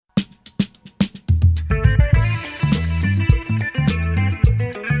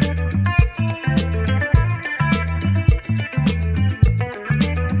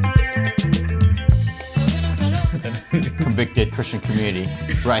Christian community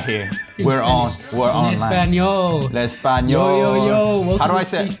right here. In We're Spanish. We're In online. Español. L'español. Yo. Welcome How do I to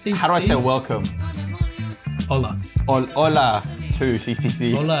say? CCC. How do I say welcome? Hola. Hola to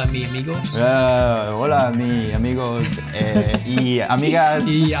CCC. Hola, mi amigos. Hola, mi amigos y amigas.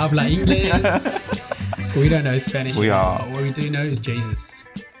 Y habla inglés. We don't know Spanish. We are. But what we do know is Jesus,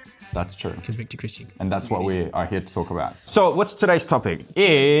 That's true. convicted Christian. And that's what we are here to talk about. So what's today's topic?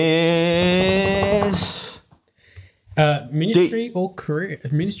 Is Ministry or career?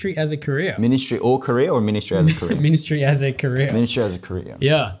 Ministry as a career. ministry or career or ministry as a career? Ministry as a career. Ministry as a career.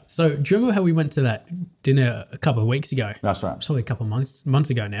 Yeah. So do you remember how we went to that dinner a couple of weeks ago? That's right. It's probably a couple of months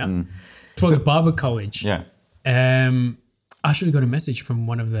ago now. For the Bible College. Yeah. I actually got a message from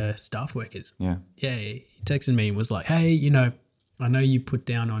one of the staff workers. Yeah. Yeah, he texted me and was like, hey, I know you put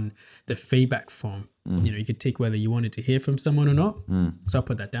down on the feedback form, you could tick whether you wanted to hear from someone or not. So I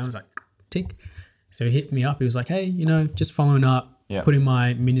put that down. I was like, tick. So he hit me up. He was like, hey, just following up, putting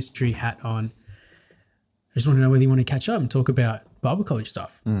my ministry hat on. I just want to know whether you want to catch up and talk about Bible college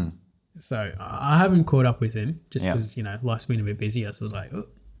stuff. So I haven't caught up with him just because, life's been a bit busier. So I was like,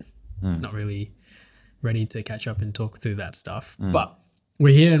 not really ready to catch up and talk through that stuff. But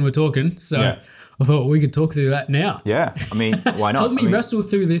we're here and we're talking. So I thought we could talk through that now. Yeah. I mean, why not? Help me wrestle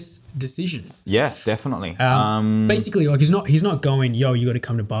through this decision. Yeah, definitely. Basically, like he's not going, yo, you got to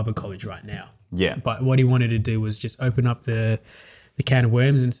come to Bible college right now. Yeah. But what he wanted to do was just open up the can of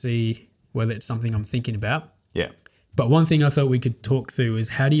worms and see whether it's something I'm thinking about. Yeah. But one thing I thought we could talk through is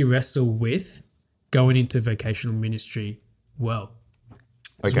how do you wrestle with going into vocational ministry well?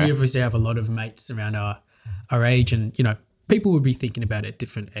 Because we obviously have a lot of mates around our age and, people would be thinking about it at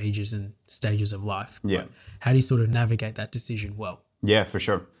different ages and stages of life. Yeah. How do you sort of navigate that decision well? Yeah, for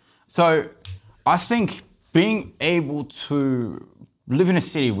sure. So I think being able to live in a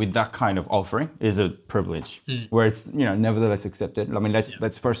city with that kind of offering is a privilege where it's, nevertheless accepted. I mean,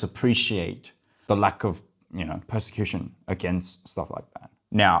 let's first appreciate the lack of, persecution against stuff like that.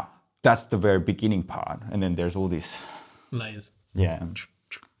 Now, that's the very beginning part. And then there's all these layers. Yeah.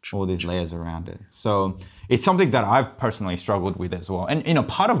 All these layers around it. So it's something that I've personally struggled with as well. And,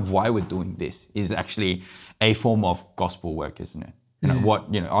 part of why we're doing this is actually a form of gospel work, isn't it?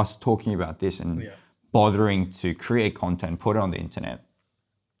 Us talking about this and bothering to create content, put it on the internet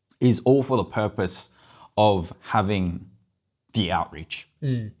is all for the purpose of having the outreach,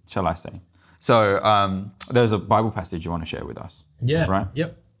 shall I say. So there's a Bible passage you want to share with us. Yeah. Right?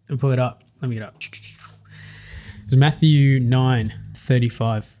 Yep. I'll pull it up. Let me get it up. It's Matthew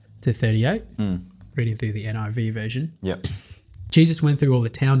 9:35-38. Reading through the NIV version. Yep. Jesus went through all the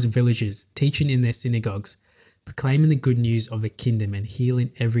towns and villages, teaching in their synagogues, proclaiming the good news of the kingdom and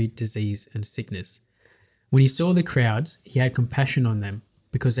healing every disease and sickness. When he saw the crowds, he had compassion on them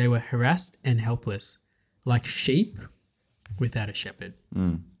because they were harassed and helpless, like sheep without a shepherd.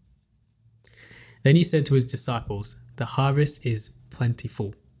 Then he said to his disciples, the harvest is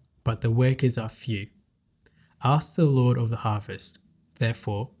plentiful, but the workers are few. Ask the Lord of the harvest,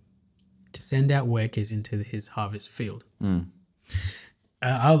 therefore, to send out workers into his harvest field.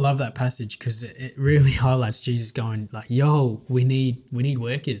 I love that passage because it really highlights Jesus going like, yo, we need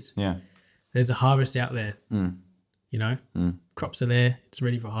workers. Yeah. There's a harvest out there, crops are there. It's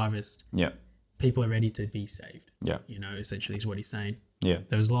ready for harvest. Yeah. People are ready to be saved. Yeah. Essentially is what he's saying. Yeah.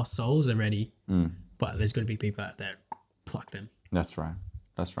 Those lost souls are ready, but there's got to be people out there, pluck them. That's right.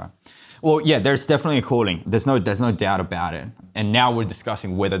 That's right. Well, yeah, there's definitely a calling. There's no doubt about it. And now we're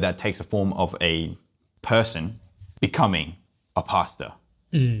discussing whether that takes a form of a person becoming a pastor,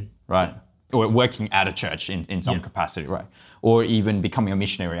 right? Or working at a church in some capacity, right? Or even becoming a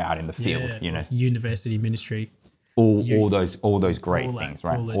missionary out in the field, or university ministry. All those great things,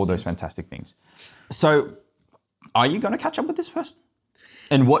 right? All those fantastic things. So are you going to catch up with this person?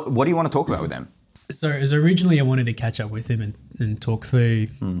 And what do you want to talk about with them? So as originally I wanted to catch up with him and talk through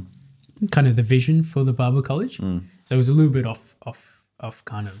kind of the vision for the Bible college. So it was a little bit off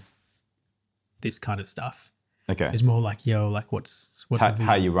kind of this kind of stuff. Okay. It's more like, what's the vision?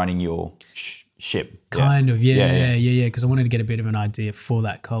 How you're running your ship. Kind of, yeah. Because I wanted to get a bit of an idea for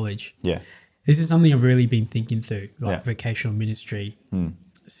that college. Yeah. This is something I've really been thinking through, vocational ministry,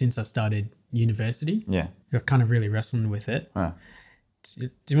 since I started university. Yeah. I've kind of really wrestling with it. Right. To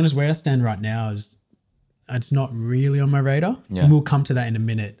be honest, where I stand right now is it's not really on my radar. Yeah. And we'll come to that in a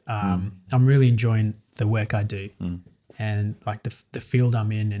minute. I'm really enjoying the work I do and like the field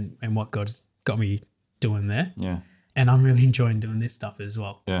I'm in and what God's got me doing there. Yeah. And I'm really enjoying doing this stuff as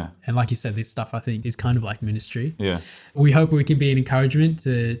well. Yeah. And like you said, this stuff I think is kind of like ministry. Yeah. We hope we can be an encouragement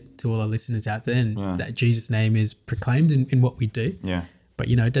to all our listeners out there and that Jesus' name is proclaimed in what we do. Yeah. But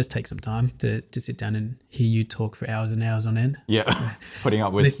you know, it does take some time to sit down and hear you talk for hours and hours on end. Yeah, putting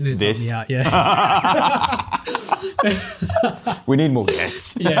up with Listeners help this. me out, yeah. We need more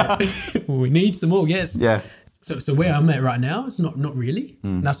guests. Yeah. We need some more guests. Yeah. So where I'm at right now, it's not really.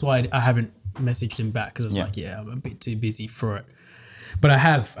 That's why I haven't messaged him back, because I was like, yeah, I'm a bit too busy for it. But I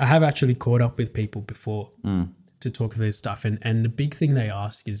have actually caught up with people before to talk through this stuff, and the big thing they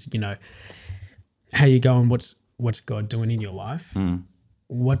ask is, you know, how you going? What's God doing in your life?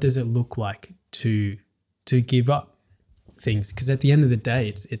 What does it look like to give up things? Because at the end of the day,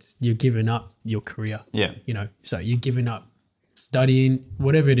 it's you're giving up your career. Yeah. You know, so you're giving up studying,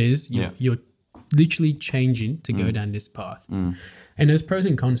 whatever it is. You're literally changing to go down this path, and there's pros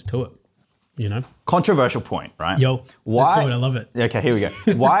and cons to it. You know, Controversial point, right? yo, let's do it. I love it. Okay, here we go.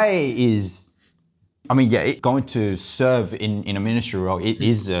 Why is, I mean, yeah, going to serve in a ministry role, it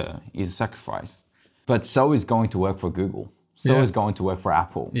is a sacrifice. But so is going to work for Google. So is going to work for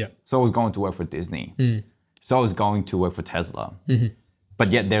Apple. Yeah. So is going to work for Disney. So is going to work for Tesla.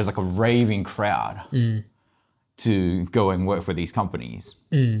 But yet there's like a raving crowd to go and work for these companies.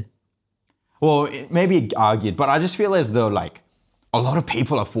 Well, it may be argued, but I just feel as though like a lot of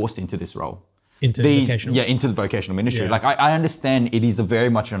people are forced into this role. Into vocational. Yeah, into the vocational ministry. Yeah. Like I understand it is a very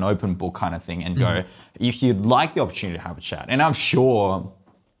much an open book kind of thing, and go, if you'd like the opportunity to have a chat. And I'm sure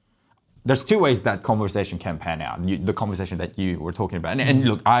there's two ways that conversation can pan out. The conversation that you were talking about. And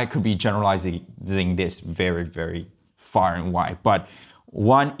look, I could be generalizing this very, very far and wide. But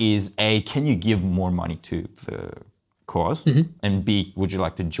one is A, can you give more money to the cause? And B, would you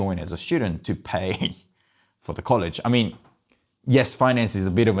like to join as a student to pay for the college? I mean, yes, finance is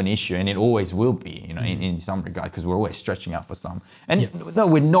a bit of an issue, and it always will be, you know, in some regard, because we're always stretching out for some. And no,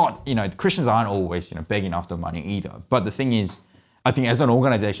 we're not, you know, Christians aren't always, you know, begging after money either. But the thing is, I think as an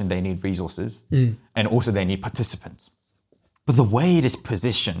organization, they need resources and also they need participants. But the way it is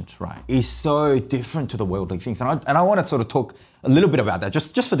positioned, right, is so different to the worldly things. And I want to sort of talk a little bit about that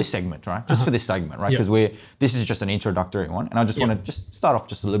just for this segment, right? Just for this segment, right? Because this is just an introductory one. And I just want to just start off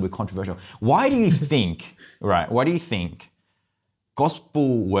just a little bit controversial. Why do you think, right, why do you think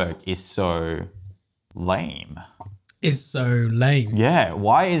gospel work is so lame? Is so lame. Yeah.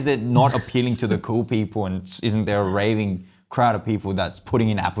 Why is it not appealing to the cool people, and isn't there a raving crowd of people that's putting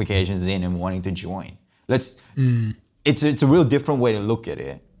in applications in and wanting to join? It's a real different way to look at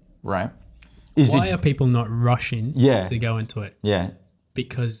it, right? Why are people not rushing to go into it? Yeah.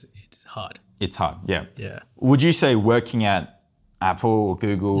 Because it's hard. It's hard, yeah. Yeah. Would you say working at Apple or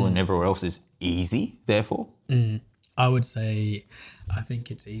Google and everywhere else is easy, therefore? I would say I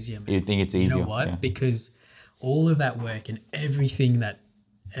think it's easier, man. You think it's easier? You know what? Yeah. Because all of that work and everything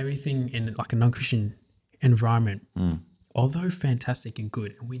in like a non-Christian environment, although fantastic and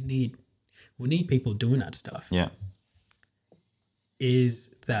good, and we need people doing that stuff. Yeah. Is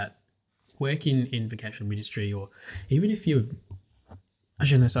that working in vocational ministry, or even if you're,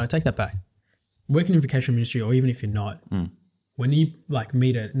 actually no, sorry, I take that back. Working in vocational ministry, or even if you're not, when you like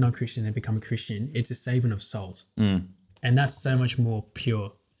meet a non-Christian and become a Christian, it's a saving of souls. And that's so much more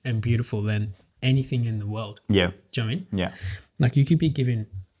pure and beautiful than anything in the world. Yeah. Do you know what I mean? Yeah. Like you could be giving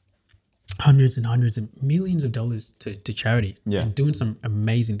hundreds and hundreds and millions of dollars to charity and doing some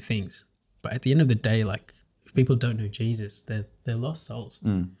amazing things. But at the end of the day, like if people don't know Jesus, they're lost souls.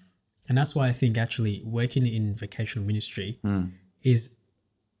 And that's why I think actually working in vocational ministry is,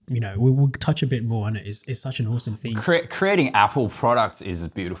 you know, we'll touch a bit more on it, is such an awesome thing. Creating Apple products is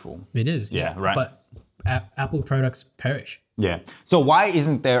beautiful. It is. Yeah, right. But Apple products perish. Yeah. So why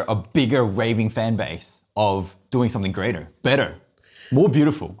isn't there a bigger raving fan base of doing something greater, better, more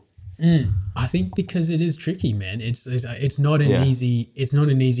beautiful? I think because it is tricky, man. It's not an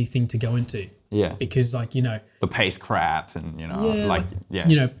easy thing to go into. Yeah. Because like, you know, The pace crap and, you know,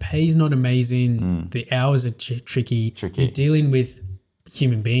 you know, pay's not amazing. The hours are tricky. You're dealing with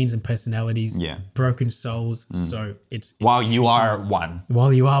human beings and personalities, broken souls. So it's while you tricky. are one.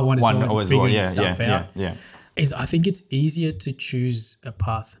 While you are one as well, as figuring well. stuff out. Yeah. I think it's easier to choose a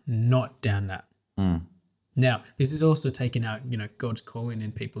path not down that. Now, this is also taking out, you know, God's calling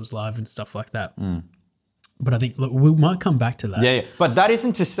in people's lives and stuff like that. But I think, look, we might come back to that. Yeah. But that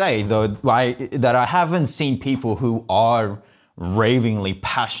isn't to say, though, that I haven't seen people who are ravingly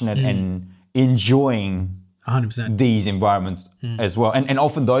passionate and enjoying 100%. these environments as well. And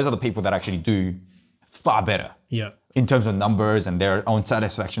often those are the people that actually do far better. Yeah. In terms of numbers and their own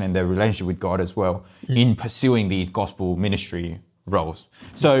satisfaction and their relationship with God as well, in pursuing these gospel ministry roles.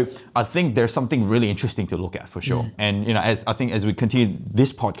 So I think there's something really interesting to look at for sure. And, as we continue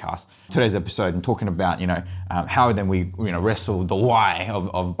this podcast, today's episode, and talking about, how then we, wrestle the why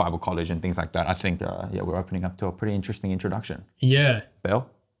of Bible college and things like that, I think, we're opening up to a pretty interesting introduction. Yeah. Bell?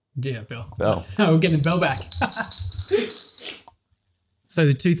 Yeah, Bell. Bell. We're getting the bell back. So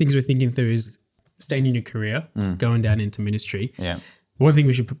the two things we're thinking through is staying in your career, going down into ministry. Yeah. One thing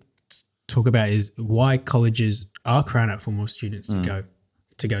we should talk about is why colleges are crying out for more students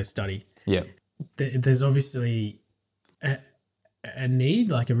to go study. Yeah. There's obviously a need,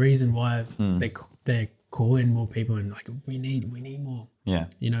 like a reason why they're calling more people, and like we need more. Yeah.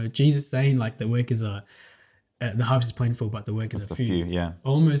 Jesus saying like the workers are the harvest is plentiful, but the workers are few. Yeah.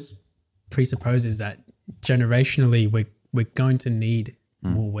 Almost presupposes that generationally we're going to need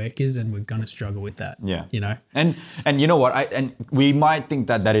more workers, and we're going to struggle with that. Yeah. And you know what? And we might think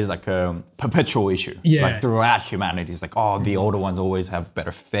that is like a perpetual issue. Yeah. Like throughout humanity, it's like, the older ones always have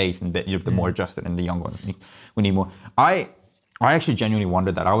better faith, and the more adjusted, and the younger ones we need more. I actually genuinely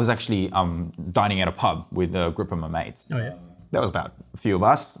wondered that. I was actually dining at a pub with a group of my mates. Oh yeah. There was about a few of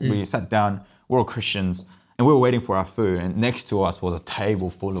us. We sat down. We're all Christians, and we were waiting for our food. And next to us was a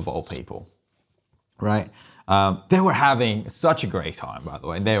table full of old people. Right. They were having such a great time, by the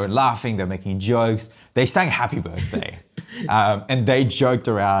way. They were laughing, they're making jokes. They sang happy birthday. And they joked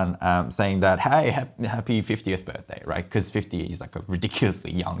around saying that, hey, happy 50th birthday, right? Because 50 is like a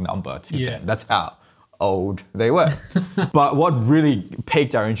ridiculously young number to them. That's how old they were. But what really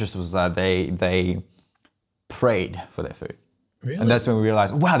piqued our interest was that they prayed for their food. Really? And that's when we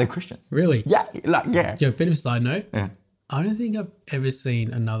realized, wow, they're Christians. Really? Yeah. Yeah, a bit of a side note. Yeah. I don't think I've ever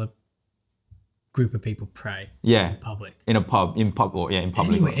seen another group of people pray Yeah. in public. In public.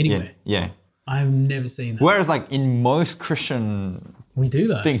 Anywhere. Yeah. I've never seen that. Whereas like in most Christian We do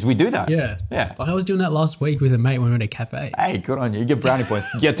that. things, we do that. Yeah. Yeah. Like I was doing that last week with a mate when we were at a cafe. Hey, good on you. You get brownie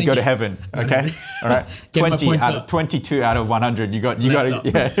points. You get to go to heaven. Okay. All right. Get my points up. 22 out of 100. You got Messed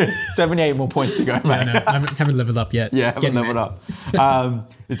yeah, 78 more points to go. I know. I haven't leveled up yet. Yeah, haven't leveled up.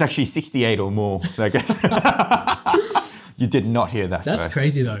 It's actually 68 or more. Like, you did not hear that. That's first.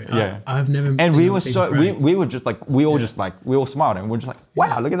 crazy though. Yeah. I've never And seen we other were people so pray. we were just like we all smiled, and we're just like,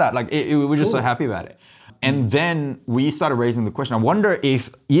 wow, look at that. Like we were just so cool. happy about it. And then we started raising the question. I wonder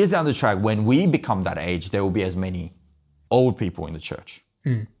if years down the track, when we become that age, there will be as many old people in the church.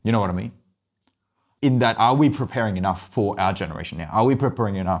 You know what I mean? In that, are we preparing enough for our generation now? Are we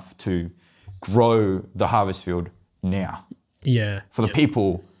preparing enough to grow the harvest field now Yeah. for the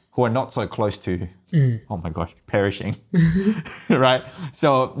people who are not so close to, oh my gosh, perishing, right?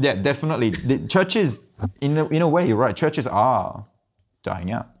 So yeah, definitely. The churches, in a way, you're right. Churches are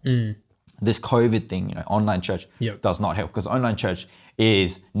dying out. This COVID thing, online church does not help, because online church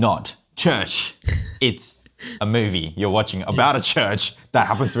is not church. It's a movie you're watching about a church that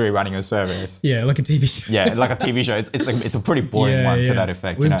happens to be running a service. Yeah, like a TV show. Yeah, like a TV show. It's a pretty boring one to that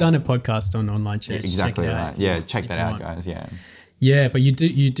effect. We've done a podcast on online church. Exactly Check it out right. if you Yeah, want- check if that you out, want. guys. Yeah. Yeah, but you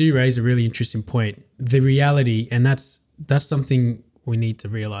do raise a really interesting point. The reality, and that's something we need to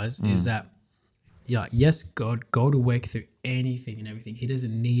realize, is that yes, God will work through anything and everything. He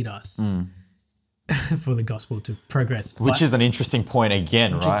doesn't need us for the gospel to progress. Which is an interesting point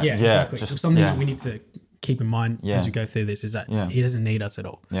again, right? Exactly. just- Something yeah. that we need to keep in mind as we go through this is that he doesn't need us at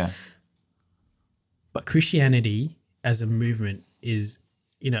all. Yeah. But Christianity as a movement is,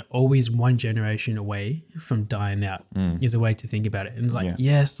 always one generation away from dying out is a way to think about it. And it's like,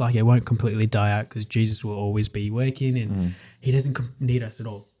 yes, like it won't completely die out because Jesus will always be working and he doesn't need us at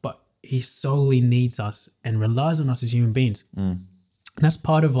all. But he solely needs us and relies on us as human beings. And that's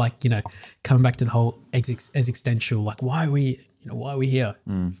part of coming back to the whole existential, like, why are we here?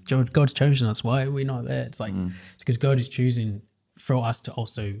 God's chosen us. Why are we not there? It's like, it's because God is choosing for us to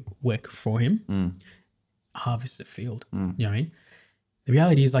also work for him, harvest the field. You know what I mean? The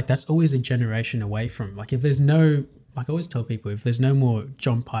reality is that's always a generation away from, if there's no, I always tell people, if there's no more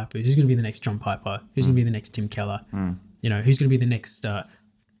John Piper, who's going to be the next John Piper? Who's going to be the next Tim Keller? Who's going to be the next,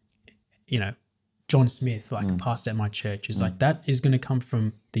 John Smith, pastor at my church, is that is going to come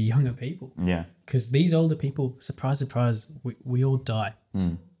from the younger people. Yeah. Because these older people, surprise, surprise, we all die.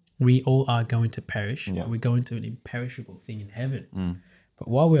 We all are going to perish. Yeah. We're going to an imperishable thing in heaven. But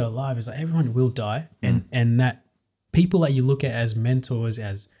while we're alive, it's everyone will die. And that people that you look at as mentors,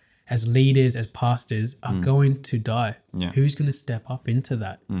 as leaders, as pastors are going to die. Yeah. Who's going to step up into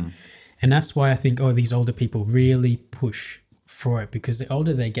that? And that's why I think, these older people really push for it, because the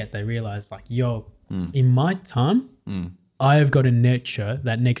older they get, they realize in my time, I have got to nurture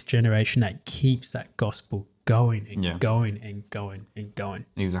that next generation that keeps that gospel going and going and going and going.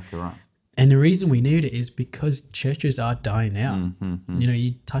 Exactly right. And the reason we need it is because churches are dying out. You know,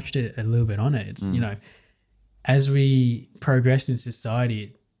 you touched it a little bit on it. It's, you know, as we progress in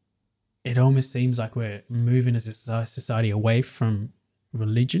society, it almost seems like we're moving as a society away from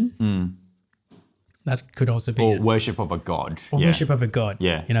religion. That could also be Or worship of a god. or worship of a god.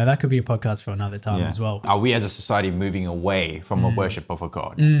 Yeah. You know, that could be a podcast for another time as well. Are we as a society moving away from a worship of a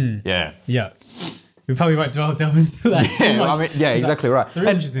god? Yeah. Yeah. We probably won't delve into that too much. I mean, yeah, exactly right. It's a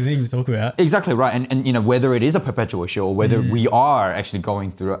really interesting thing to talk about. Exactly right. And you know, whether it is a perpetual issue or whether we are actually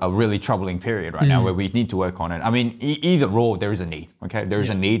going through a really troubling period right now where we need to work on it. I mean, either or, there is a need, okay? There is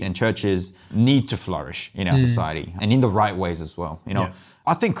a need, and churches need to flourish in our society and in the right ways as well. You know,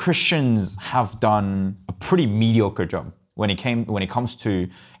 I think Christians have done a pretty mediocre job when it comes to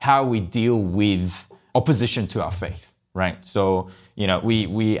how we deal with opposition to our faith, right? So, you know,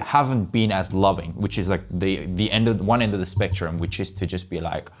 we haven't been as loving, which is like the end of one end of the spectrum, which is to just be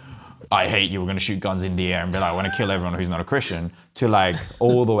like, I hate you, we're gonna shoot guns in the air and be like, I want to kill everyone who's not a Christian, to like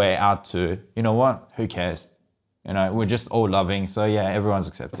all the way out to, you know what, who cares? You know, we're just all loving, so yeah, everyone's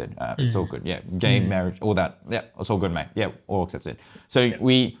accepted. It's all good. Yeah, gay marriage, all that. Yeah, it's all good, mate. Yeah, all accepted. So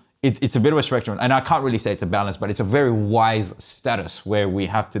it's a bit of a spectrum, and I can't really say it's a balance, but it's a very wise status where we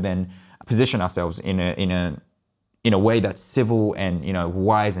have to then position ourselves in a way that's civil and, you know,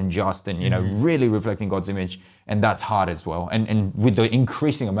 wise and just and, you know, really reflecting God's image. And that's hard as well. And with the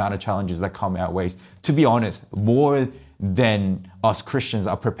increasing amount of challenges that come our ways, to be honest, more than us Christians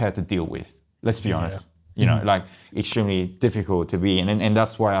are prepared to deal with. Let's be honest. You know, like extremely difficult to be in. And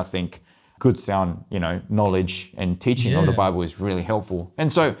that's why I think good sound, you know, knowledge and teaching of the Bible is really helpful.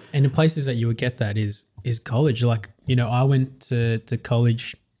 And so... And the places that you would get that is college. Like, you know, I went to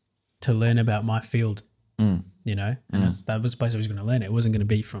college to learn about my field. You know, and that was the place I was going to learn it. It wasn't going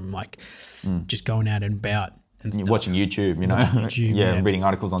to be from like just going out and about and stuff. Watching YouTube, you know, reading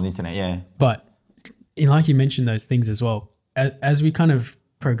articles on the internet, But like you mentioned those things as well. As we kind of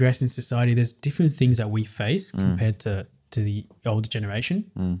progress in society, there's different things that we face compared to the older generation.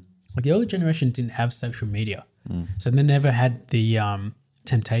 Like the older generation didn't have social media, so they never had the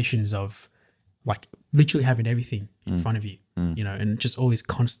temptations of like literally having everything in front of you, you know, and just all this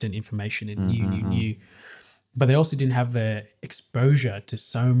constant information and new. But they also didn't have the exposure to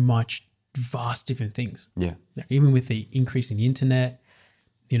so much vast different things. Yeah. Like even with the increase in the internet,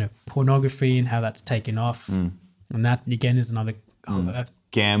 you know, pornography and how that's taken off. And that again is another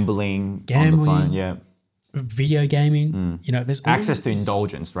gambling on the phone, video gaming, you know, there's access to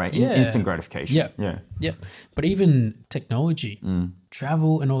indulgence, right? Instant gratification. Yeah. But even technology,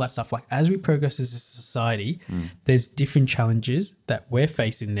 travel and all that stuff, like as we progress as a society, there's different challenges that we're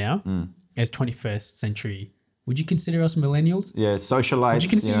facing now as 21st century. Would you consider us millennials? Yeah, socialites. Would you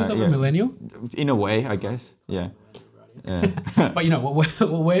consider yourself a millennial? In a way, I guess. Yeah. But you know what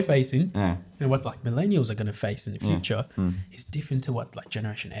we're facing and what like millennials are going to face in the future is different to what like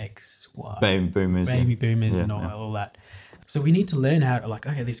Generation X, baby boomers and all that. So we need to learn how to like,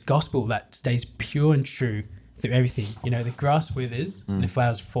 okay, this gospel that stays pure and true through everything. You know, the grass withers and the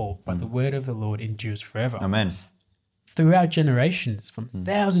flowers fall, but the word of the Lord endures forever. Amen. Throughout generations, from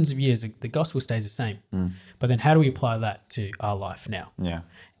thousands of years, the gospel stays the same. But then how do we apply that to our life now? Yeah.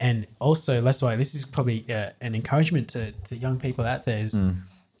 And also, that's why this is probably an encouragement to young people out there is,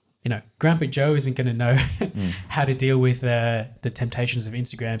 you know, Grandpa Joe isn't going to know how to deal with the temptations of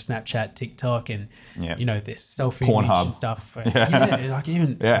Instagram, Snapchat, TikTok, and, you know, this self-image Pornhub. And stuff. Like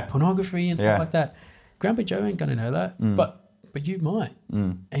even pornography and stuff like that. Grandpa Joe ain't going to know that, but you might.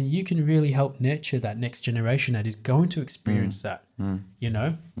 And you can really help nurture that next generation that is going to experience that, you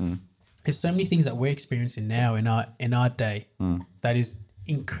know? There's so many things that we're experiencing now in our day that is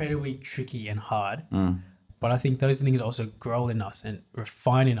incredibly tricky and hard. But I think those things also grow in us and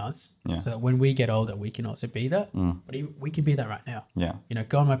refine in us so that when we get older, we can also be that. But we can be that right now. Yeah. You know,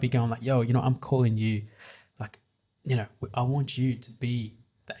 God might be going like, yo, you know, I'm calling you, like, you know, I want you to be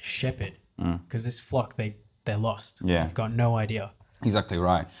that shepherd because this flock, they're lost. Yeah. They've got no idea. Exactly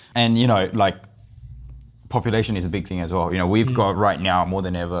right. And, you know, like population is a big thing as well. You know, we've got right now more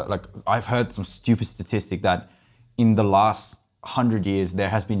than ever, like I've heard some stupid statistic that in the last 100 years, there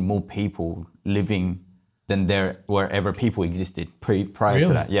has been more people living than there were ever people existed prior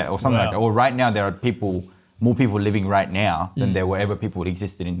to that. Yeah, or something like that. Or right now, there are more people living right now than there were ever people that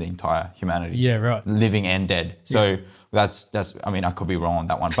existed in the entire humanity. Yeah, right. Living and dead. So that's. I mean, I could be wrong on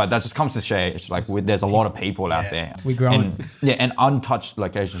that one, but that just comes to say, it's like there's a lot of people out there. We're growing. And untouched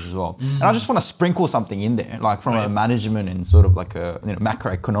locations as well. And I just want to sprinkle something in there, like from a management and sort of like a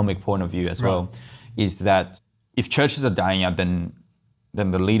macroeconomic point of view as well, is that if churches are dying out, then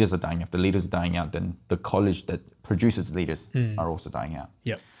the leaders are dying out. If the leaders are dying out, then the college that produces leaders are also dying out.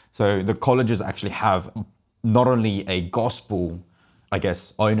 Yeah. So the colleges actually have not only a gospel, I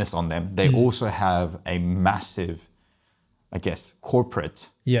guess, onus on them, they also have a massive, I guess, corporate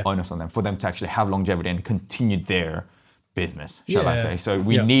onus on them for them to actually have longevity and continue their business, shall I say. So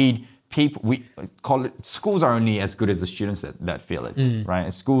we need people, schools are only as good as the students that feel it, right?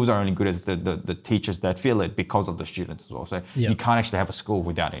 And schools are only good as the teachers that feel it because of the students as well. So you can't actually have a school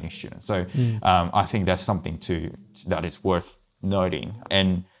without any students. So I think that's something that is worth noting.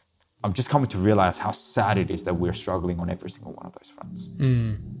 And I'm just coming to realize how sad it is that we're struggling on every single one of those fronts.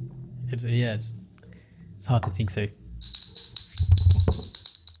 It's hard to think through.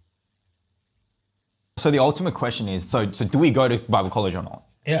 So the ultimate question is, so do we go to Bible college or not?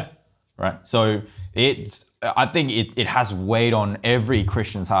 Yeah. Right. So I think it has weighed on every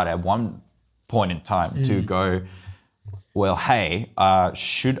Christian's heart at one point in time to go, well, hey,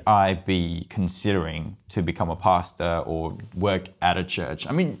 should I be considering to become a pastor or work at a church?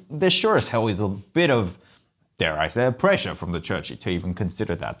 I mean, there sure as hell is a bit of, dare I say, pressure from the church to even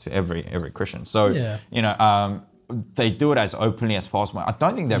consider that to every Christian. So, they do it as openly as possible. I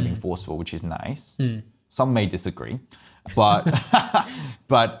don't think they're being forceful, which is nice. Some may disagree, but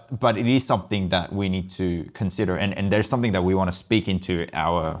but it is something that we need to consider. And there's something that we want to speak into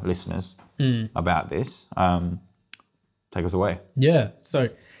our listeners about this. Take us away. Yeah. So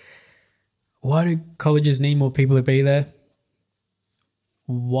why do colleges need more people to be there?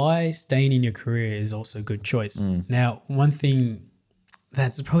 Why staying in your career is also a good choice. Now, one thing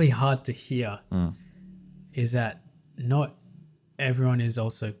that's probably hard to hear is that not everyone is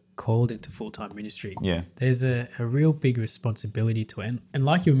also called into full-time ministry. Yeah. There's a real big responsibility to it. And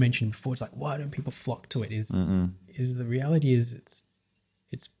like you mentioned before, it's like, why don't people flock to it? Is the reality is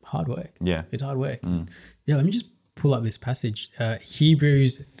it's hard work. Yeah. It's hard work. Yeah, let me just pull up this passage.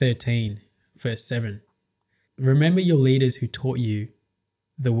 Hebrews 13, verse 7. Remember your leaders who taught you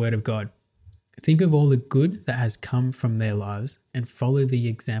the word of God. Think of all the good that has come from their lives and follow the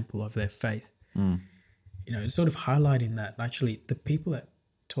example of their faith. You know, sort of highlighting that actually the people that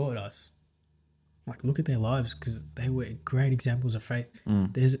taught us, like, look at their lives because they were great examples of faith.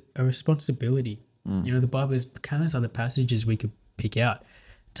 There's a responsibility. You know, the Bible, there's countless other passages we could pick out.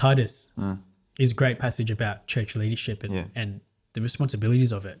 Titus is a great passage about church leadership and the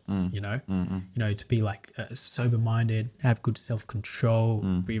responsibilities of it, you know, to be like sober-minded, have good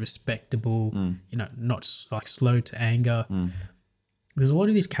self-control, be respectable, you know, not like slow to anger. There's a lot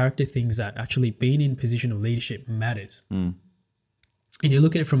of these character things that actually being in position of leadership matters. And you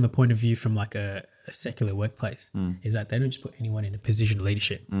look at it from the point of view from like a secular workplace, is that they don't just put anyone in a position of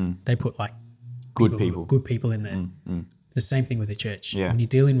leadership. They put like good people in there. The same thing with the church. When you're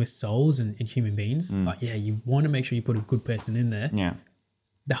dealing with souls and human beings, you want to make sure you put a good person in there.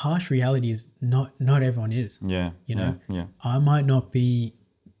 The harsh reality is not everyone is. You know, I might not be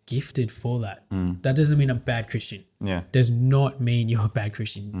gifted for that. That doesn't mean I'm a bad Christian. Does not mean you're a bad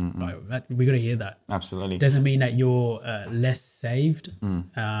Christian. Like, we got to hear that. Absolutely. Doesn't mean that you're less saved.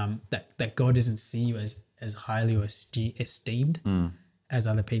 That God doesn't see you as highly or esteemed as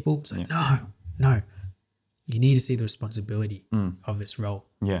other people. So no. You need to see the responsibility of this role.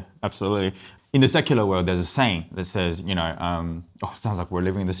 Yeah, absolutely. In the secular world, there's a saying that says, you know, it sounds like we're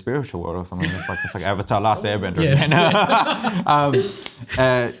living in the spiritual world or something. It's like Avatar: Last Airbender.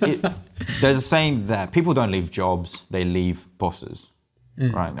 There's a saying that people don't leave jobs, they leave bosses.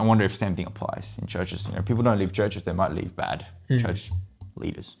 Right? I wonder if the same thing applies in churches. You know, people don't leave churches, they might leave bad church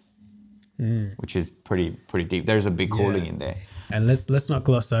leaders, which is pretty deep. There's a big calling in there. And let's not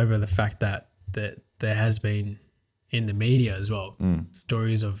gloss over the fact that there has been in the media as well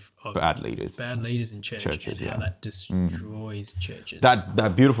stories of bad leaders in churches, and how that destroys churches.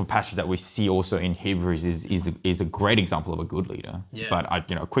 That beautiful passage that we see also in Hebrews is a great example of a good leader. But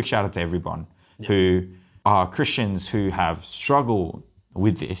a quick shout out to everyone who are Christians who have struggled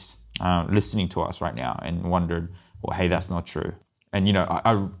with this, listening to us right now and wondered, well, hey, that's not true. And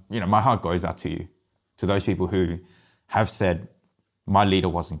I my heart goes out to you, to those people who have said, my leader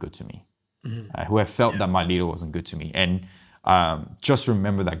wasn't good to me. Who have felt that my leader wasn't good to me, and just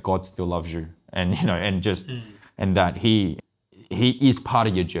remember that God still loves you, and and that He is part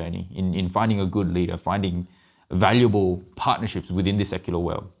of your journey in finding a good leader, finding valuable partnerships within the secular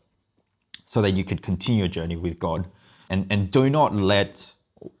world, so that you could continue your journey with God, and do not let,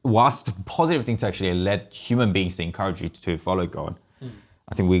 whilst the positive things actually let human beings to encourage you to follow God.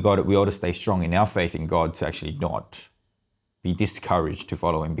 I think we ought to stay strong in our faith in God to actually not be discouraged to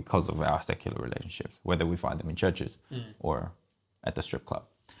follow Him because of our secular relationships, whether we find them in churches or at the strip club.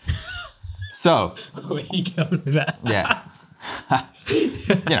 So, where are you going with that?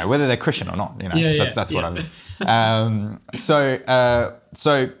 Whether they're Christian or not, that's what I mean.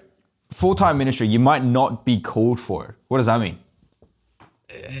 So full-time ministry, you might not be called for it. What does that mean?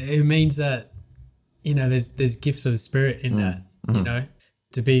 It means that, there's gifts of the Spirit in that,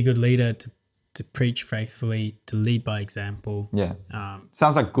 to be a good leader, to preach faithfully, to lead by example. Yeah.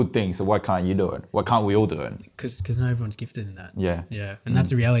 Sounds like good things. So why can't you do it? Why can't we all do it? Because not everyone's gifted in that. Yeah. Yeah. And that's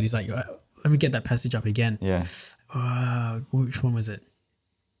the reality. It's like, let me get that passage up again. Yeah. Which one was it?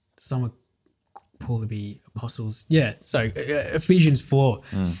 Some are called to be apostles. Yeah. So Ephesians 4.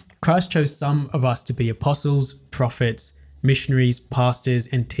 Christ chose some of us to be apostles, prophets, missionaries, pastors,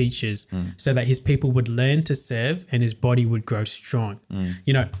 and teachers, so that his people would learn to serve and his body would grow strong.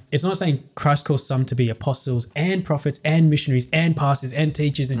 It's not saying Christ calls some to be apostles and prophets and missionaries and pastors and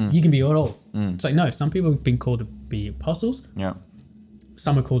teachers, and you can be it all. It's like, no, some people have been called to be apostles. Yeah.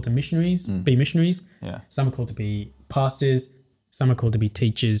 Some are called to be missionaries. Yeah. Some are called to be pastors. Some are called to be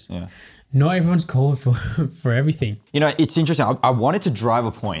teachers. Yeah. Not everyone's called for everything. It's interesting. I wanted to drive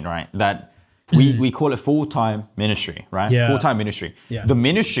a point, right? That we call it full-time ministry, right? Yeah. Full-time ministry. Yeah. The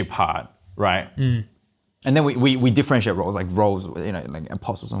ministry part, right? And then we differentiate roles, like like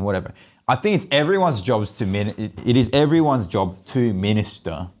apostles and whatever. I think it's everyone's job it is everyone's job to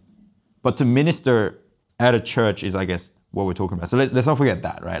minister. But to minister at a church is, I guess, what we're talking about. So let's not forget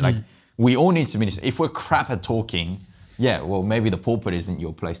that, right? Like we all need to minister. If we're crap at talking, well, maybe the pulpit isn't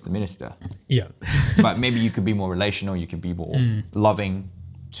your place to minister. Yeah. But maybe you could be more relational, you could be more loving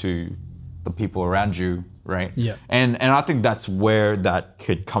to the people around you, right? Yeah. And I think that's where that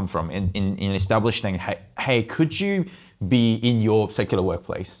could come from in establishing, hey, could you be in your secular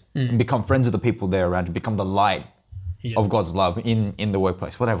workplace and become friends with the people there around you, become the light of God's love in the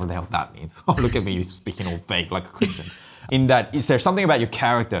workplace, whatever the hell that means. Oh, look at me speaking all vague like a Christian. In that, is there something about your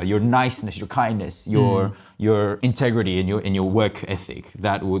character, your niceness, your kindness, your integrity in your work ethic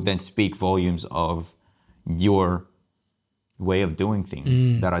that would then speak volumes of your way of doing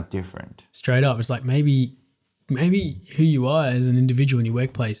things that are different? Straight up, it's like maybe who you are as an individual in your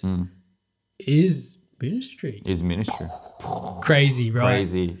workplace is ministry. Is ministry. Crazy, right?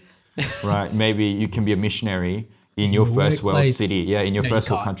 Crazy, right? Maybe you can be a missionary in your first world city, in your first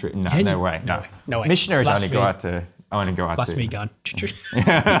world country. No way. Missionaries only go out to. Blasphemy gun.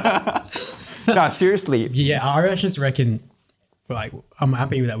 No, seriously. Yeah, I just reckon, like, I'm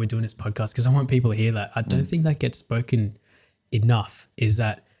happy that we're doing this podcast because I want people to hear that. I don't think that gets spoken enough, is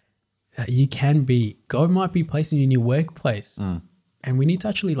that you can be, God might be placing you in your workplace and we need to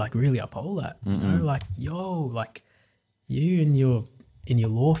actually like really uphold that, like, like you and in your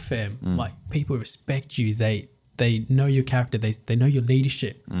law firm, like people respect you. They know your character. They know your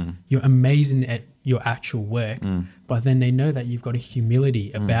leadership. You're amazing at your actual work, but then they know that you've got a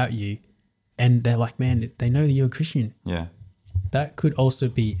humility about you and they're like, man, they know that you're a Christian. Yeah. That could also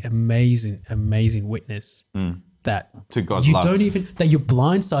be amazing witness that to God's you love. don't even, that you're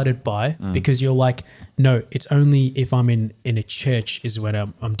blindsided by because you're like, no, it's only if I'm in a church is when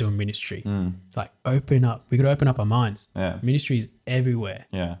I'm doing ministry. Like open up. We got to open up our minds. Yeah. Ministry is everywhere.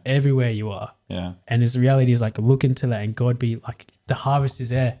 Yeah. Everywhere you are. Yeah. And the reality is like look into that and God be like, the harvest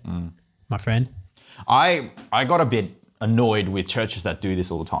is there, my friend. I got a bit annoyed with churches that do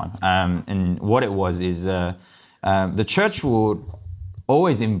this all the time. And what it was is the church would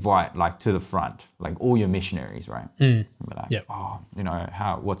always invite like to the front, like all your missionaries, right? Like,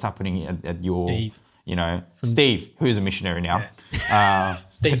 what's happening at your Steve. Steve, who's a missionary now. Yeah.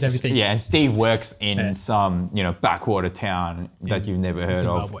 Steve's everything. Yeah, and Steve works in some, backwater town that you've never heard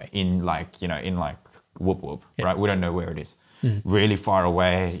Zimbabwe. of in Whoop Whoop, right? We don't know where it is. Really far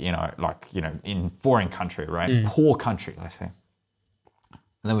away, in foreign country, right? Poor country, let's say.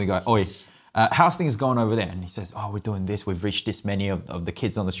 And then we go, oi, how's things going over there? And he says, we're doing this. We've reached this many of the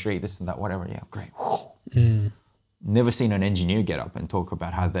kids on the street, this and that, whatever. Yeah, great. Never seen an engineer get up and talk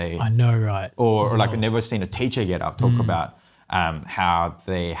about how they... I know, right? Or like never seen a teacher get up, talk about how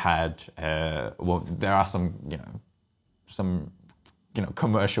they had... there are some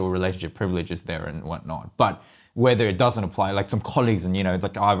commercial relationship privileges there and whatnot. But whether it doesn't apply, like some colleagues and,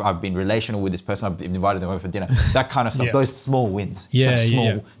 like I've been relational with this person, I've invited them over for dinner, that kind of stuff, those small wins.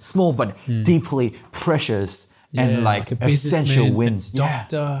 Small but deeply precious and like essential wins.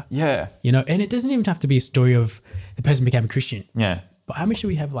 Doctor. Yeah. And it doesn't even have to be a story of the person became a Christian. Yeah. But how much do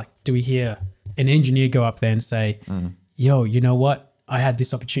we hear an engineer go up there and say, yo, you know what? I had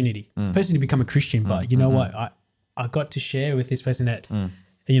this opportunity. This person to become a Christian, but you know what? I got to share with this person at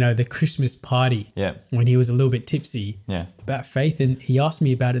the Christmas party when he was a little bit tipsy about faith, and he asked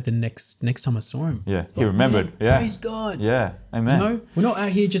me about it the next time I saw him. Yeah, he remembered. Man, praise God. Yeah, amen. We're not out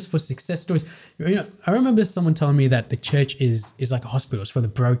here just for success stories. I remember someone telling me that the church is like a hospital. It's for the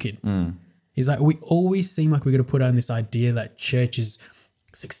broken. He's like, we always seem like we're going to put on this idea that church is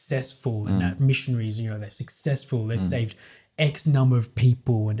successful and that missionaries, you know, they're successful, they've saved X number of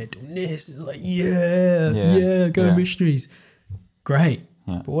people and they're doing this. It's like, go missionaries. Great.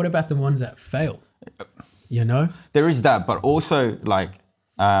 But what about the ones that fail? You know? There is that, but also like,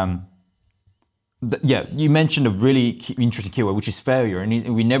 you mentioned a really interesting keyword, which is failure.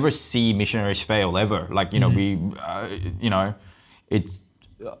 And we never see missionaries fail ever. Like, you know,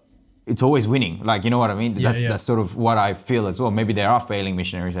 it's always winning. Like, you know what I mean? That's sort of what I feel as well. Maybe there are failing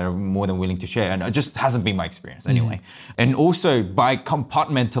missionaries that are more than willing to share. And it just hasn't been my experience anyway. And also by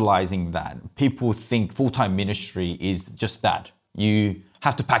compartmentalizing that, people think full-time ministry is just that. You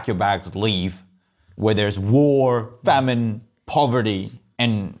have to pack your bags, leave, where there's war, famine, poverty,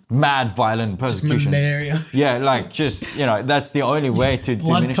 and mad violent persecution. Just malaria. Yeah, like just, you know, that's the only way to do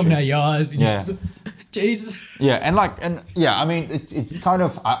blood's ministry. coming out your eyes. Yeah. Jesus. Yeah, I mean, it's kind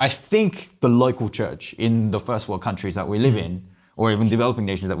of, I think the local church in the first world countries that we live in, or even developing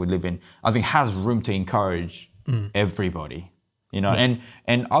nations that we live in, I think has room to encourage everybody, you know,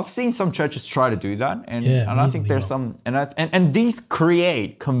 and I've seen some churches try to do that, and I think there's some, and these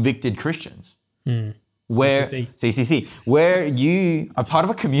create convicted Christians. Where CCC, where you are part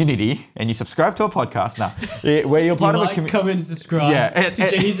of a community and you subscribe to a podcast now, where you're part of a community. Comment and subscribe to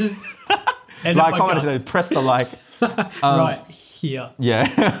Jesus. And like, comment, and press the like. Right here.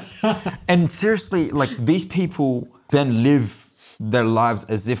 Yeah. And seriously, like these people then live their lives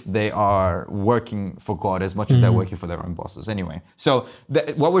as if they are working for God as much as they're working for their own bosses anyway. So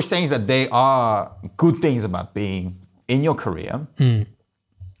what we're saying is that there are good things about being in your career.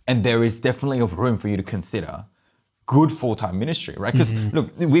 And there is definitely a room for you to consider good full-time ministry, right? Because look,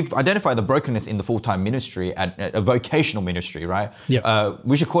 we've identified the brokenness in the full-time ministry at a vocational ministry, right?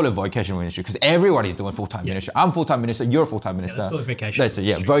 We should call it vocational ministry because everybody's doing full-time ministry. I'm full-time minister, you're a full-time minister. Let's call it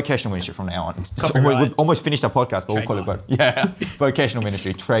vocational. Vocational ministry from now on. We've almost finished our podcast, but we'll call it vocational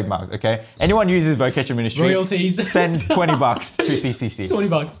ministry, trademark, okay? Anyone uses vocational ministry, royalties, send $20 to CCC.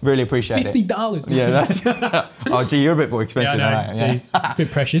 $20. Really appreciate it. $50. Yeah, that's, oh gee, you're a bit more expensive than I am. Geez, a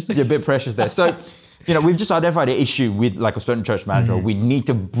bit precious. Yeah, a bit precious there. So, you know, we've just identified an issue with like a certain church manager. We need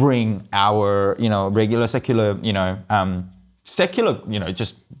to bring our, you know, regular secular,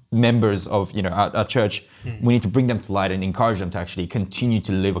 just members of, you know, our church. We need to bring them to light and encourage them to actually continue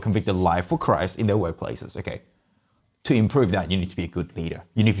to live a convicted life for Christ in their workplaces. Okay. To improve that, you need to be a good leader.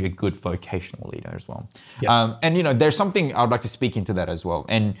 You need to be a good vocational leader as well. And, you know, there's something I would like to speak into that as well.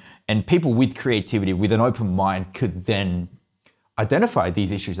 And people with creativity, with an open mind could then identify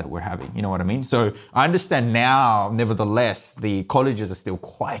these issues that we're having, you know what I mean? So I understand now, nevertheless, the colleges are still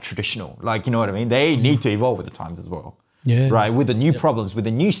quite traditional. Like, you know what I mean? They need to evolve with the times as well. Right? With the new problems, with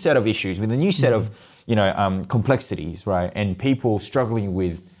a new set of issues, with a new set of, you know, complexities, right? And people struggling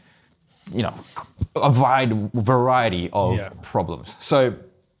with, you know, a wide variety of problems. So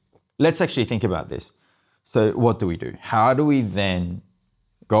let's actually think about this. So what do we do? How do we then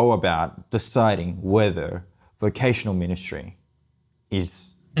go about deciding whether vocational ministry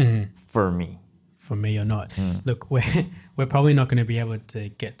is for me or not? Look, we're probably not going to be able to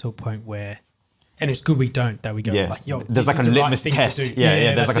get to a point where, and it's good we don't, that we go like, yo, there's like a litmus test.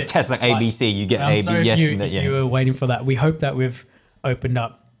 There's like a test like ABC. You get A, B, yes, and that. If you were waiting for that, we hope that we've opened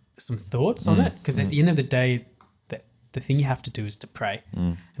up some thoughts on it, because at the end of the day, the thing you have to do is to pray.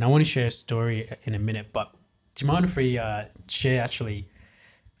 And I want to share a story in a minute, but do you mind if we share actually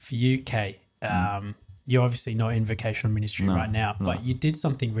for you, Kay? You're obviously not in vocational ministry right now, but you did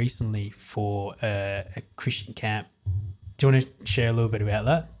something recently for a Christian camp. Do you want to share a little bit about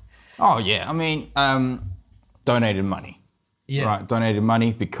that? Oh, yeah. I mean, donated money. Yeah. Right, donated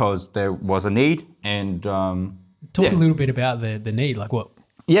money because there was a need. And talk a little bit about the need, like what?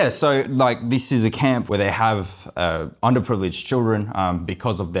 Yeah, so like this is a camp where they have underprivileged children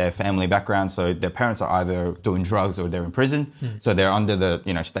because of their family background. So their parents are either doing drugs or they're in prison. So they're under the,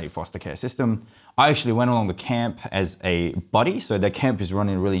 you know, state foster care system. I actually went along the camp as a buddy. So the camp is run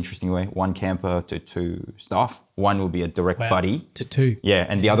in a really interesting way. 1 camper to 2 staff. One will be a direct buddy. To 2. Yeah,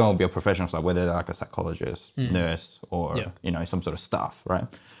 and the other one will be a professional staff, whether they're like a psychologist, nurse, or, you know, some sort of staff, right?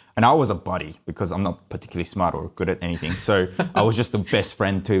 And I was a buddy because I'm not particularly smart or good at anything. So I was just the best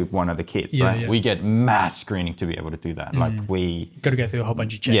friend to one of the kids, right? Yeah. We get mass screening to be able to do that. Like we... got to go through a whole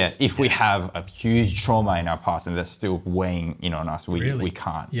bunch of checks. Yeah, if we have a huge trauma in our past and that's still weighing, you know, on us, we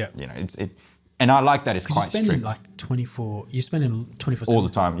can't. Yeah. You know, and I like that it's quite strict. You're spending 24/7. All the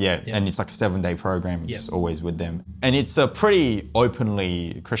time, yeah. And it's like a 7-day program, just always with them. And it's a pretty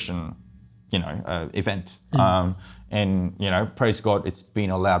openly Christian, you know, event. And, you know, praise God, it's been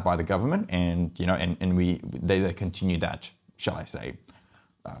allowed by the government and, you know, and they continue that, shall I say,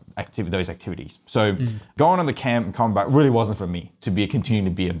 those activities. So going on the camp and coming back really wasn't for me to continuing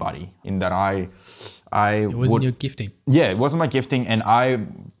to be a buddy. In that It wasn't your gifting. Yeah, it wasn't my gifting, and I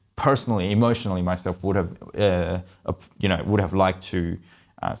personally, emotionally myself would have liked to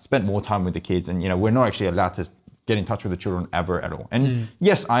spend more time with the kids. And we're not actually allowed to get in touch with the children ever at all. And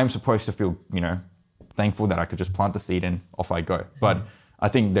yes, I am supposed to feel thankful that I could just plant the seed and off I go. But I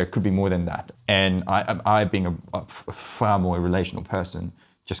think there could be more than that. And I being a far more relational person,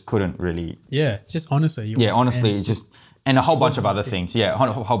 just couldn't really. Yeah, just honestly. Honestly, it's just. And a whole bunch of other things. Yeah, a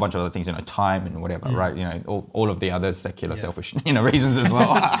whole bunch of other things, time and whatever, right? All of the other secular, selfish, reasons as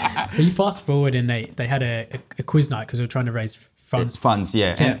well. But you fast forward and they had a quiz night because they were trying to raise funds.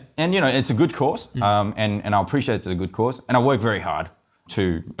 Yeah. And it's a good cause. And I appreciate it's a good cause. And I work very hard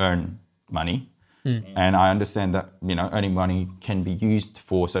to earn money. And I understand that, earning money can be used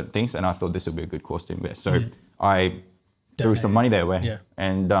for certain things. And I thought this would be a good cause to invest. So I threw some money their way,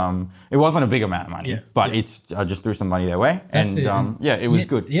 and it wasn't a big amount of money, but I just threw some money their way, and it was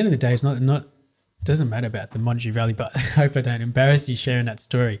good. At the end of the day, it's not doesn't matter about the monetary value, but I hope I don't embarrass you sharing that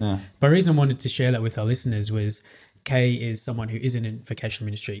story. But the reason I wanted to share that with our listeners was Kay is someone who isn't in vocational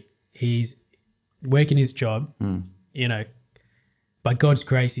ministry. He's working his job, by God's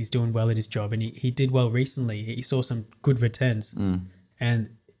grace, he's doing well at his job, and he did well recently. He saw some good returns, and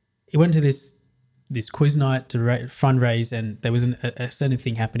he went to this quiz night to fundraise, and there was a certain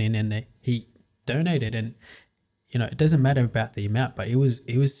thing happening, and he donated, and it doesn't matter about the amount, but it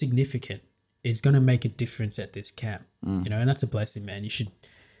was significant. It's going to make a difference at this camp, and that's a blessing, man. You should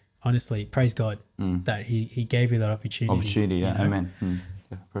honestly praise God that he gave you that opportunity. Amen.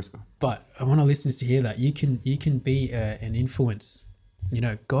 Yeah, praise God. But I want our listeners to hear that you can be an influence.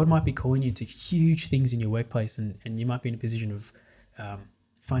 God might be calling you to huge things in your workplace, and you might be in a position of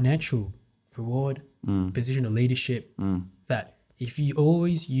financial reward, position of leadership, that if you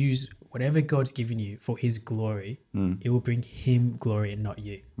always use whatever God's given you for his glory, it will bring him glory and not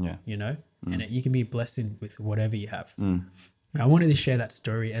you. And you can be a blessing with whatever you have. I wanted to share that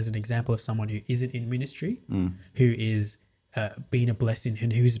story as an example of someone who isn't in ministry, who is being a blessing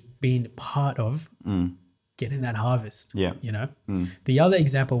and who's been part of getting that harvest. The other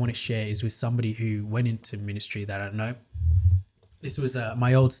example I want to share is with somebody who went into ministry that I know. This was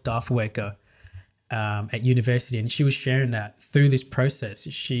my old staff worker at university, and she was sharing that through this process,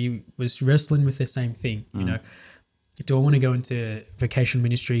 she was wrestling with the same thing. Do I want to go into vocational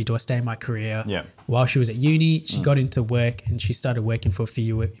ministry? Do I stay in my career? While she was at uni, she got into work, and she started working for a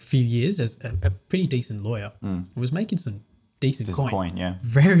few years as a pretty decent lawyer, and was making some decent coin.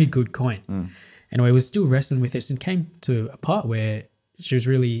 Very good coin. And I was still wrestling with this, and came to a part where she was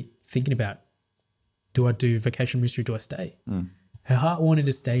really thinking about, do I do vocational ministry? Do I stay? Her heart wanted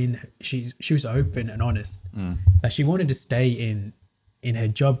to stay in. She was open and honest that she wanted to stay in her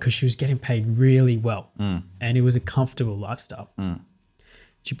job because she was getting paid really well, and it was a comfortable lifestyle.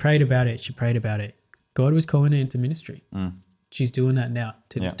 She prayed about it. God was calling her into ministry. She's doing that now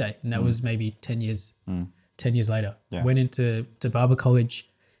to this day, and that was maybe 10 years. 10 years later, went into Bible college.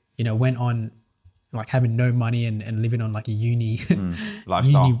 Went on like having no money and living on like a uni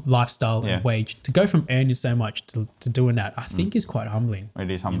lifestyle and wage. To go from earning so much to doing that, I think is quite humbling. It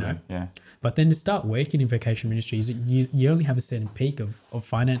is humbling, But then to start working in vocational ministries, you only have a certain peak of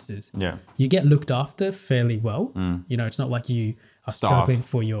finances. You get looked after fairly well. It's not like you are struggling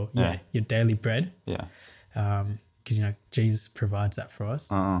for your daily bread. Because Jesus provides that for us.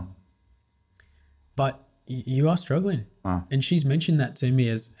 But you are struggling. And she's mentioned that to me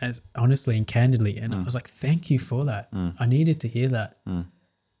as honestly and candidly. And I was like, thank you for that. I needed to hear that.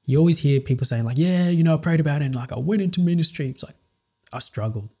 You always hear people saying like, I prayed about it and like I went into ministry. It's like, I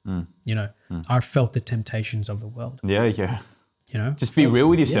struggled. I felt the temptations of the world. Just be real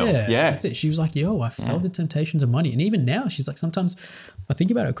with yourself. That's it. She was like, I felt the temptations of money. And even now she's like, sometimes I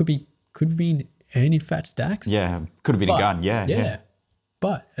think about it, could be earning fat stacks. Could have been a gun.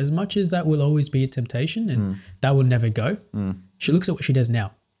 But as much as that will always be a temptation and that will never go, she looks at what she does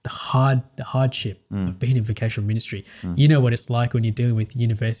now, the hardship of being in vocational ministry. You know what it's like when you're dealing with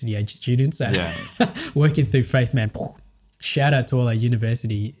university age students and working through faith, man. Shout out to all our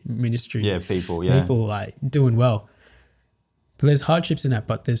university ministry people like doing well. But there's hardships in that,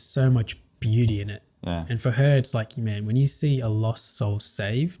 but there's so much beauty in it. And for her, it's like, man, when you see a lost soul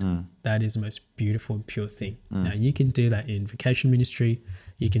saved, that is the most beautiful and pure thing. Now, you can do that in vocational ministry.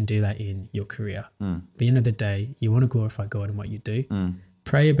 You can do that in your career. At the end of the day, you want to glorify God in what you do.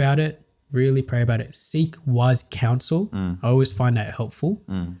 Pray about it. Really pray about it. Seek wise counsel. I always find that helpful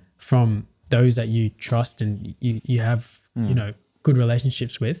from those that you trust and you have, good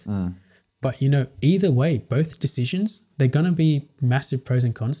relationships with. But, either way, both decisions, they're going to be massive pros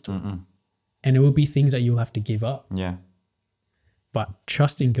and cons to it. And it will be things that you'll have to give up. Yeah. But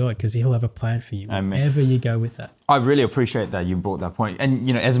trust in God, because He'll have a plan for you wherever you go with that. I really appreciate that you brought that point. And,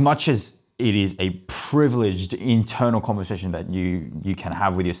 as much as it is a privileged internal conversation that you can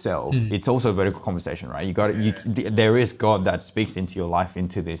have with yourself, it's also a vertical conversation, right? There is God that speaks into your life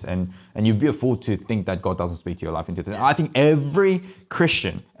into this, and you'd be a fool to think that God doesn't speak to your life into this. I think every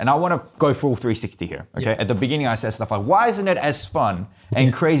Christian, and I want to go full 360 here, okay? At the beginning I said stuff like, why isn't it as fun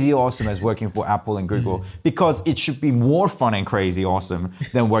and crazy awesome as working for Apple and Google? Because it should be more fun and crazy awesome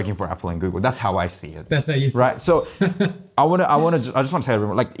than working for Apple and Google. That's how I see it. That's how you see it. Right? So I just want to tell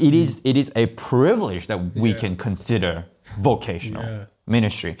everyone, like, it is a privilege that we can consider vocational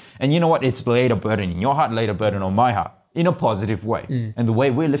ministry. And you know what? It's laid a burden in your heart, laid a burden on my heart in a positive way. And the way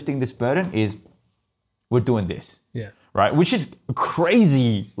we're lifting this burden is we're doing this. Yeah. Right? Which is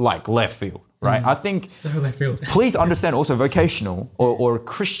crazy, like, left field. Right? I think So left field. please understand also vocational or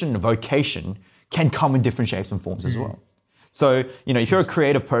Christian vocation can come in different shapes and forms as well. So, if you're a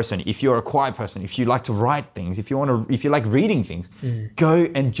creative person, if you're a quiet person, if you like to write things, if you like reading things, go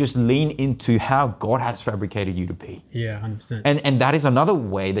and just lean into how God has fabricated you to be. Yeah, 100%. And that is another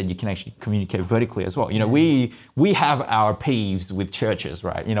way that you can actually communicate vertically as well. We have our peeves with churches,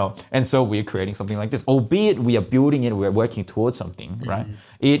 right? And so we're creating something like this, albeit we are building it, we're working towards something, right?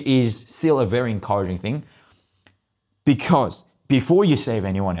 It is still a very encouraging thing, because before you save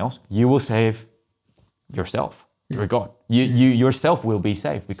anyone else, you will save yourself through God. You yourself will be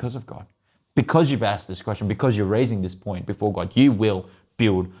saved because of God. Because you've asked this question, because you're raising this point before God, you will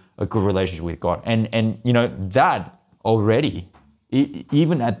build a good relationship with God. And that already,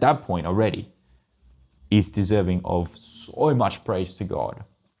 even at that point already, is deserving of so much praise to God.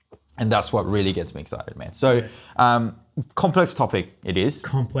 And that's what really gets me excited, man. So complex topic it is.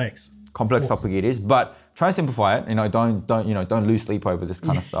 Complex Topic it is, but try and simplify it. Don't lose sleep over this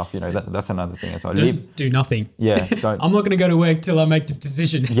kind of stuff. That's another thing as well. Do nothing. Yeah, don't. I'm not going to go to work till I make this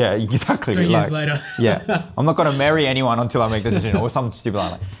decision. Yeah, exactly. 3 years later. Yeah, I'm not going to marry anyone until I make this decision, or something stupid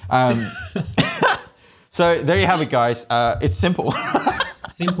like that. So there you have it, guys. It's simple.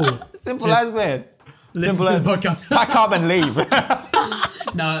 Simple. Simple Just as, man. Listen Simple to the as. podcast. Pack up and leave.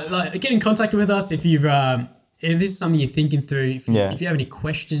 No, get in contact with us if you've if this is something you're thinking through. If you have any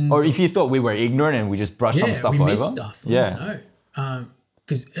questions, or if you thought we were ignorant and we just brushed some stuff over. we missed stuff. Let us know.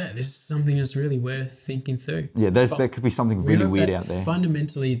 Because this is something that's really worth thinking through. Yeah, there could be something really weird out there.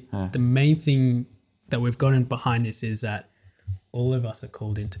 Fundamentally, the main thing that we've gotten behind this is that all of us are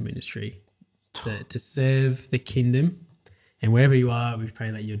called into ministry to serve the kingdom. And wherever you are, we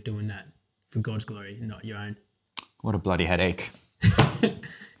pray that you're doing that for God's glory, not your own. What a bloody headache.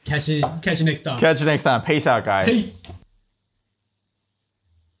 Catch you next time. Catch you next time. Peace out, guys. Peace.